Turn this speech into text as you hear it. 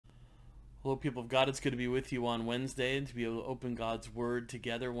Hello, people of God. It's good to be with you on Wednesday and to be able to open God's Word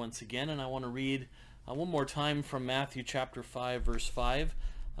together once again. And I want to read one more time from Matthew chapter 5, verse 5.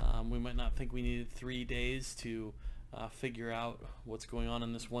 We might not think we needed 3 days to figure out what's going on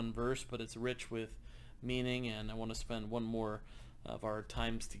in this one verse, but it's rich with meaning, and I want to spend one more of our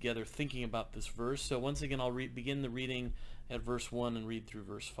times together thinking about this verse. So once again, I'll begin the reading at verse 1 and read through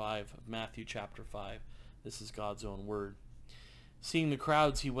verse 5 of Matthew chapter 5. This is God's own Word. Seeing the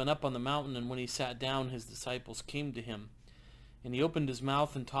crowds, he went up on the mountain, and when he sat down, his disciples came to him. And he opened his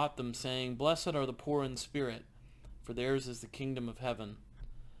mouth and taught them, saying, Blessed are the poor in spirit, for theirs is the kingdom of heaven.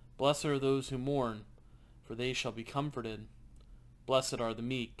 Blessed are those who mourn, for they shall be comforted. Blessed are the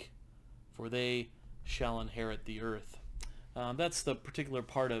meek, for they shall inherit the earth. That's the particular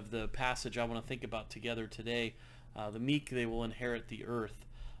part of the passage I want to think about together today. The meek, they will inherit the earth.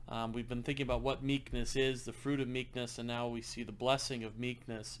 We've been thinking about what meekness is, the fruit of meekness, and now we see the blessing of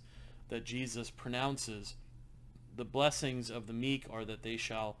meekness that Jesus pronounces. The blessings of the meek are that they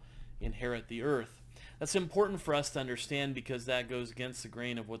shall inherit the earth. That's important for us to understand because that goes against the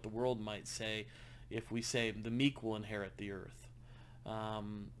grain of what the world might say if we say the meek will inherit the earth.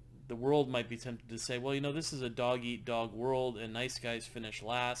 The world might be tempted to say, well, this is a dog-eat-dog world and nice guys finish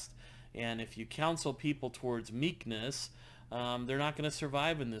last, and if you counsel people towards meekness, they're not going to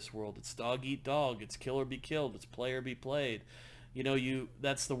survive in this world. It's dog eat dog. It's kill or be killed. It's play or be played.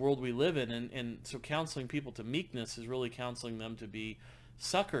 That's the world we live in. And so counseling people to meekness is really counseling them to be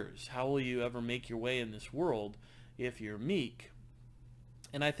suckers. How will you ever make your way in this world if you're meek?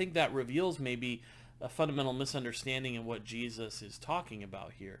 And I think that reveals maybe a fundamental misunderstanding of what Jesus is talking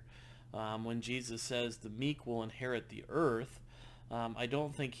about here. When Jesus says the meek will inherit the earth, I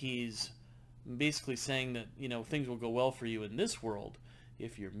don't think he's basically saying that things will go well for you in this world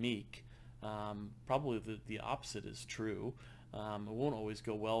if you're meek. Probably the opposite is true. It won't always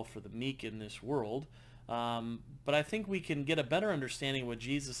go well for the meek in this world, but I think we can get a better understanding of what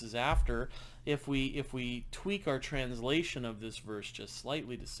Jesus is after if we tweak our translation of this verse just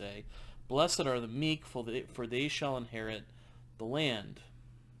slightly to say, "Blessed are the meek, for they shall inherit the land."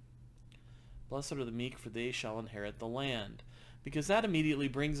 Blessed are the meek, for they shall inherit the land. Because that immediately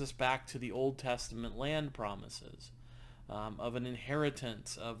brings us back to the Old Testament land promises of an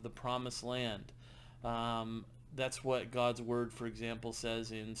inheritance of the promised land. That's what God's Word, for example,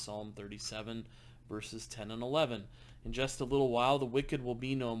 says in Psalm 37, verses 10 and 11. In just a little while the wicked will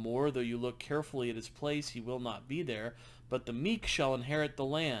be no more, though you look carefully at his place, he will not be there. But the meek shall inherit the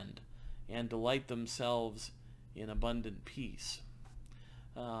land and delight themselves in abundant peace.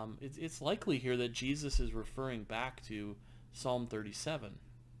 It's likely here that Jesus is referring back to Psalm 37.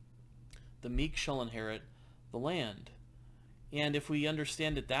 The meek shall inherit the land. And if we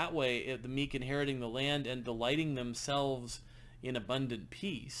understand it that way, the meek inheriting the land and delighting themselves in abundant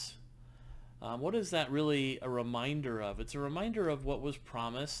peace, what is that really a reminder of? It's a reminder of what was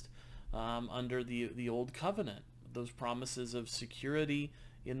promised under the Old Covenant, those promises of security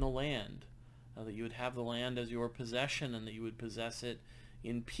in the land, that you would have the land as your possession and that you would possess it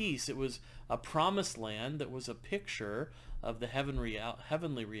in peace. It was a promised land that was a picture of the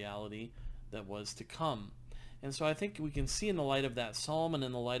heavenly reality that was to come. And so I think we can see in the light of that psalm and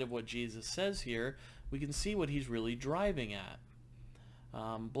in the light of what Jesus says here, we can see what he's really driving at.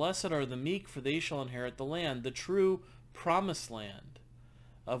 Blessed are the meek, for they shall inherit the land, the true promised land,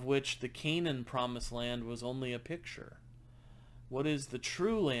 of which the Canaan promised land was only a picture. What is the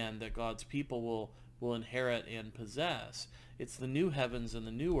true land that God's people will inherit and possess? It's the new heavens and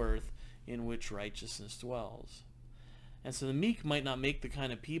the new earth in which righteousness dwells. And so the meek might not make the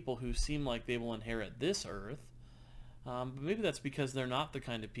kind of people who seem like they will inherit this earth, but maybe that's because they're not the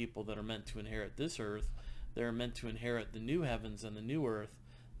kind of people that are meant to inherit this earth. They're meant to inherit the new heavens and the new earth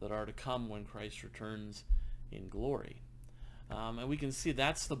that are to come when Christ returns in glory. And we can see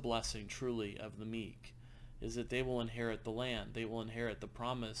that's the blessing truly of the meek, is that they will inherit the land. They will inherit the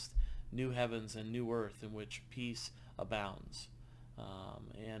promised new heavens and new earth in which peace abounds,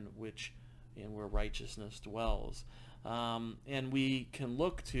 and where righteousness dwells. And we can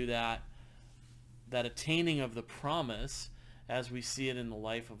look to that attaining of the promise as we see it in the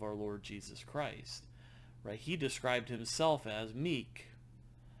life of our Lord Jesus Christ. Right? He described himself as meek.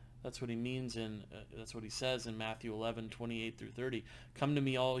 That's what he means that's what he says in Matthew 11:28 through 30. Come to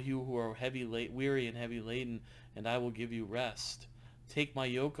me, all you who are weary and heavy laden, and I will give you rest. Take my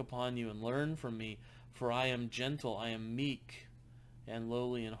yoke upon you and learn from me, for I am gentle, I am meek and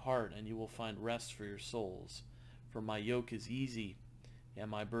lowly in heart, and you will find rest for your souls. For my yoke is easy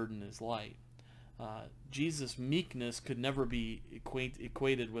and my burden is light. Jesus' meekness could never be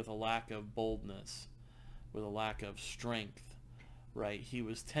equated with a lack of boldness, with a lack of strength, right? He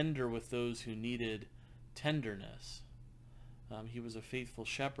was tender with those who needed tenderness. He was a faithful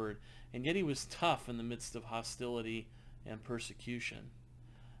shepherd, and yet he was tough in the midst of hostility and persecution.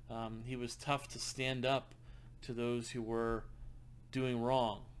 He was tough to stand up to those who were doing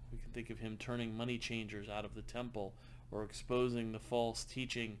wrong. We can think of him turning money changers out of the temple, or exposing the false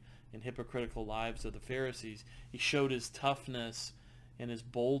teaching and hypocritical lives of the Pharisees. He showed his toughness and his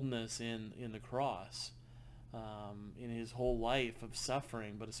boldness in the cross, in his whole life of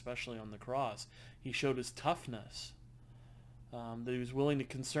suffering, but especially on the cross. He showed his toughness, that he was willing to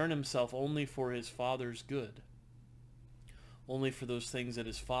concern himself only for his Father's good, only for those things that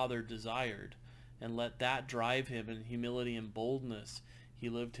his Father desired, and let that drive him in humility and boldness. He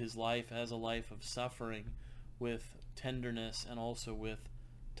lived his life as a life of suffering with tenderness and also with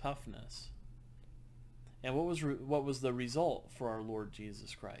toughness. And what was the result for our Lord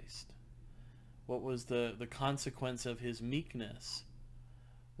Jesus Christ? What was the consequence of his meekness?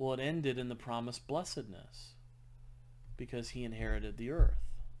 Well, it ended in the promised blessedness, because he inherited the earth.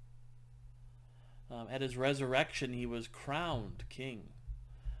 At his resurrection, he was crowned king.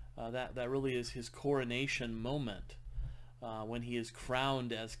 That really is his coronation moment, when he is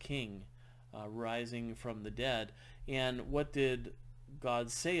crowned as king, rising from the dead. And what did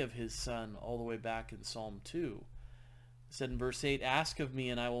God say of his son all the way back in Psalm 2? It said in verse 8, "Ask of me,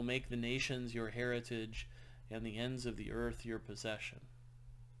 and I will make the nations your heritage and the ends of the earth your possession."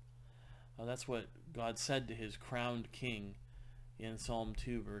 That's what God said to his crowned king in Psalm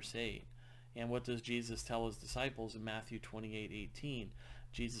 2, verse 8. And what does Jesus tell his disciples in Matthew 28:18?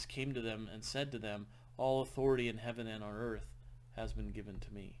 Jesus came to them and said to them, "All authority in heaven and on earth has been given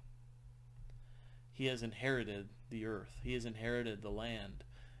to me." He has inherited the earth. He has inherited the land.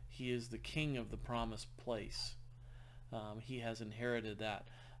 He is the king of the promised place. He has inherited that.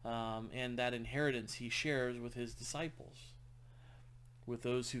 And that inheritance he shares with his disciples, with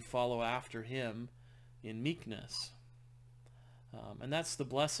those who follow after him in meekness. And that's the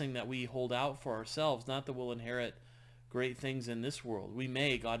blessing that we hold out for ourselves, not that we'll inherit great things in this world.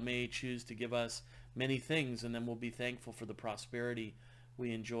 God may choose to give us many things, and then we'll be thankful for the prosperity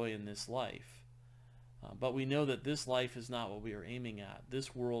we enjoy in this life. But we know that this life is not what we are aiming at.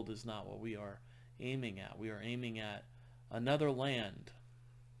 This world is not what we are aiming at. We are aiming at another land,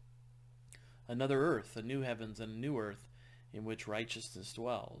 another earth, a new heavens and a new earth in which righteousness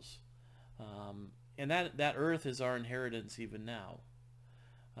dwells. And that earth is our inheritance even now.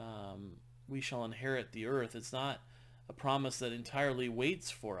 We shall inherit the earth. It's not a promise that entirely waits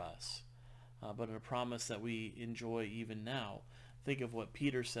for us, but a promise that we enjoy even now. Think of what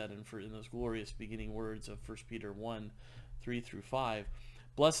Peter said in those glorious beginning words of 1 Peter 1, 3 through 5.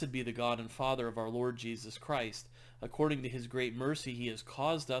 "Blessed be the God and Father of our Lord Jesus Christ. According to his great mercy, he has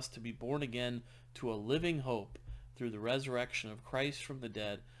caused us to be born again to a living hope through the resurrection of Christ from the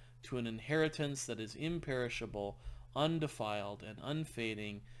dead, to an inheritance that is imperishable, undefiled, and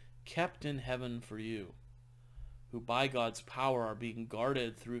unfading, kept in heaven for you, who by God's power are being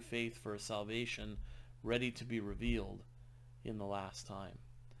guarded through faith for a salvation ready to be revealed in the last time."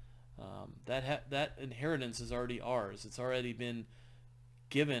 That inheritance is already ours. It's already been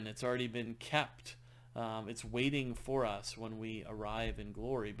given. It's already been kept. It's waiting for us when we arrive in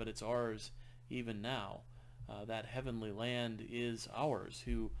glory, but it's ours even now. That heavenly land is ours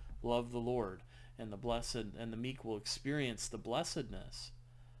who love the Lord, and the blessed and the meek will experience the blessedness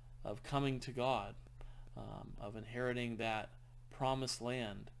of coming to God, of inheriting that promised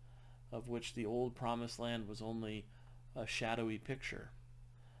land, of which the old promised land was only a shadowy picture,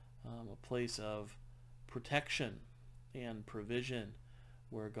 a place of protection and provision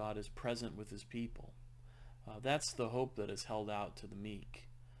where God is present with his people. That's the hope that is held out to the meek.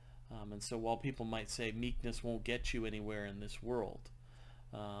 And so while people might say meekness won't get you anywhere in this world,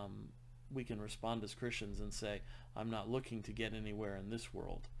 we can respond as Christians and say, I'm not looking to get anywhere in this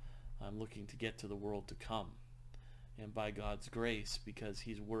world. I'm looking to get to the world to come. And by God's grace, because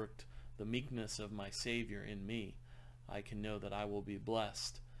he's worked the meekness of my Savior in me, I can know that I will be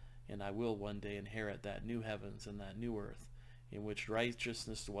blessed, and I will one day inherit that new heavens and that new earth in which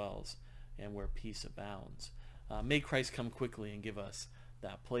righteousness dwells and where peace abounds. May Christ come quickly and give us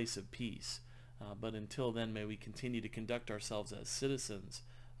that place of peace. But until then, may we continue to conduct ourselves as citizens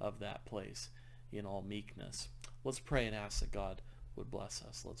of that place in all meekness. Let's pray and ask that God would bless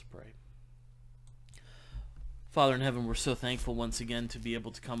us. Let's pray. Father in heaven, we're so thankful once again to be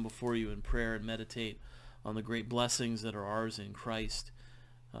able to come before you in prayer and meditate on the great blessings that are ours in Christ.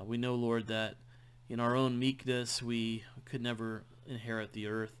 We know, Lord, that in our own meekness we could never inherit the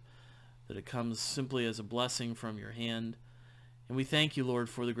earth, that it comes simply as a blessing from your hand. And we thank you, Lord,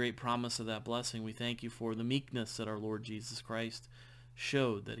 for the great promise of that blessing. We thank you for the meekness that our Lord Jesus Christ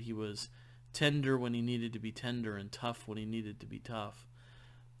showed, that he was tender when he needed to be tender and tough when he needed to be tough,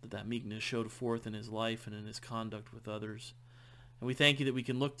 that meekness showed forth in his life and in his conduct with others. And we thank you that we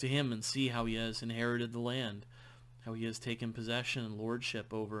can look to him and see how he has inherited the land, how he has taken possession and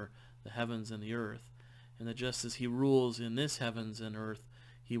lordship over the heavens and the earth, and that just as he rules in this heavens and earth,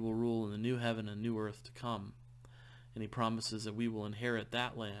 he will rule in the new heaven and new earth to come. And he promises that we will inherit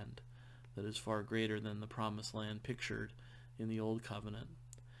that land that is far greater than the promised land pictured in the old covenant.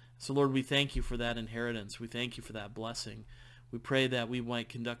 So Lord, we thank you for that inheritance. We thank you for that blessing. We pray that we might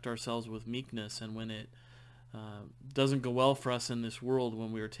conduct ourselves with meekness, and when it doesn't go well for us in this world,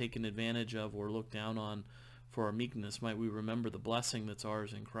 when we are taken advantage of or looked down on for our meekness, might we remember the blessing that's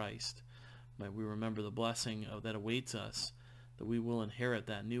ours in Christ. Might we remember the blessing that awaits us, that we will inherit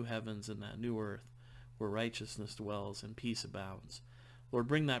that new heavens and that new earth where righteousness dwells and peace abounds. Lord,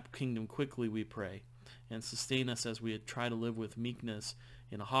 bring that kingdom quickly, we pray, and sustain us as we try to live with meekness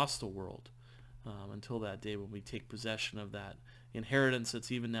in a hostile world until that day when we take possession of that inheritance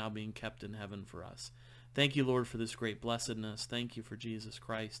that's even now being kept in heaven for us. Thank you, Lord, for this great blessedness. Thank you for Jesus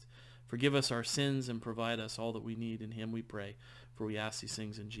Christ. Forgive us our sins and provide us all that we need in him, we pray. For we ask these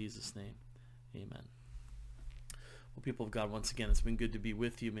things in Jesus' name. Amen. Well, people of God, once again, it's been good to be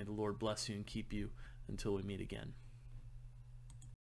with you. May the Lord bless you and keep you until we meet again.